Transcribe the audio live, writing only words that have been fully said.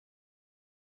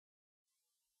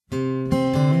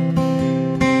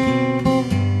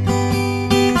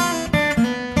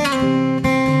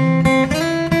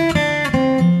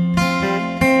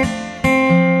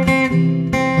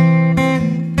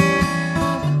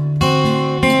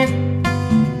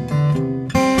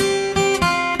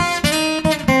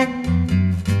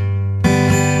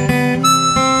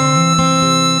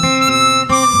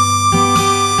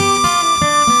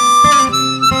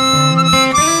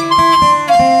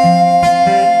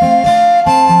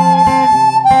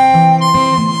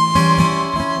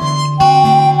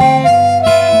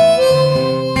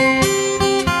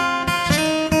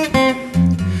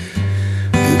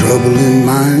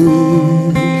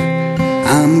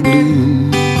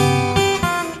blue,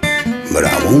 but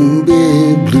I won't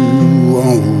be blue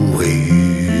always.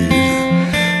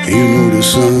 You know the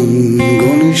sun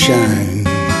gonna shine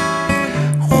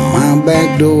on my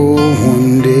back door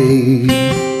one day.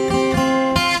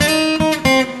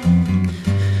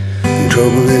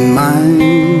 Trouble in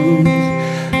mind,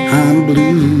 I'm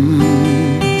blue.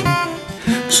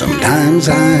 Sometimes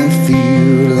I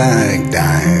feel like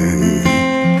dying.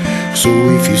 So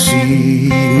if you see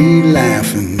me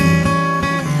laughing,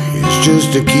 it's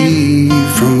just to keep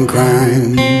from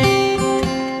crying.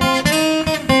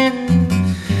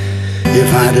 If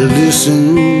I'd have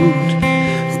listened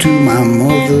to my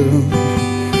mother,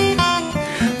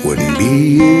 wouldn't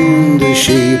be in the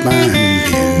shape I'm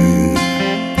in.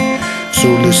 So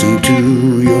listen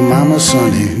to your mama,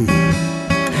 sonny,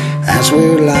 that's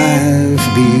where life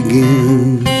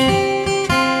begins.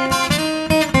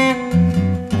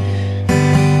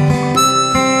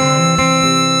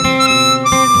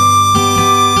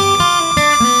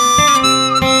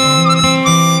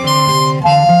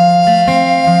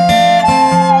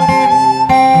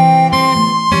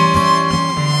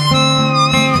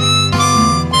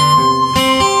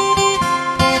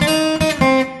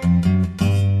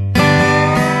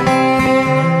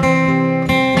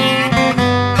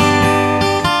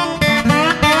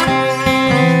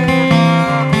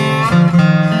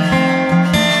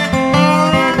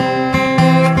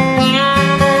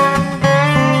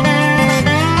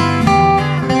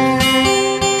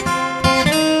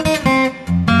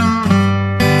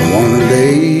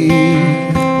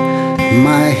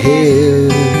 My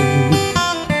head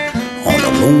on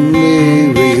a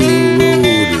lonely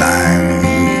railroad line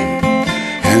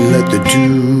and let the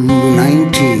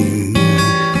 219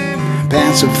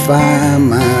 pacify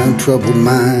my troubled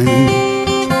mind.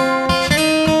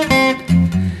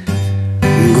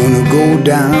 I'm gonna go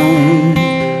down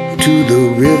to the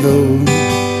river,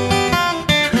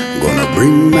 gonna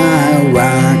bring my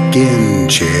rocking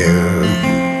chair,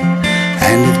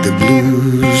 and if the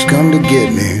blues come to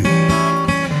get me,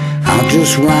 I'll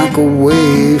just rock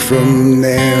away from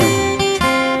there.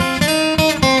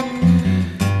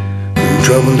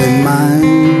 Trouble in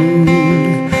mind,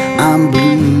 I'm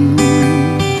blue,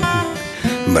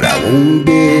 but I won't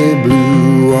be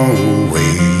blue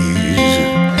always.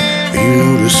 You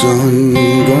know the sun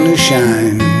gonna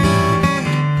shine.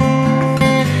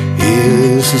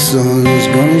 Yes, the sun's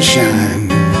gonna shine.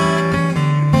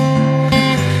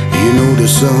 You know the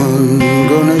sun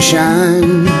gonna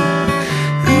shine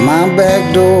my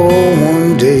back door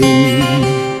one day.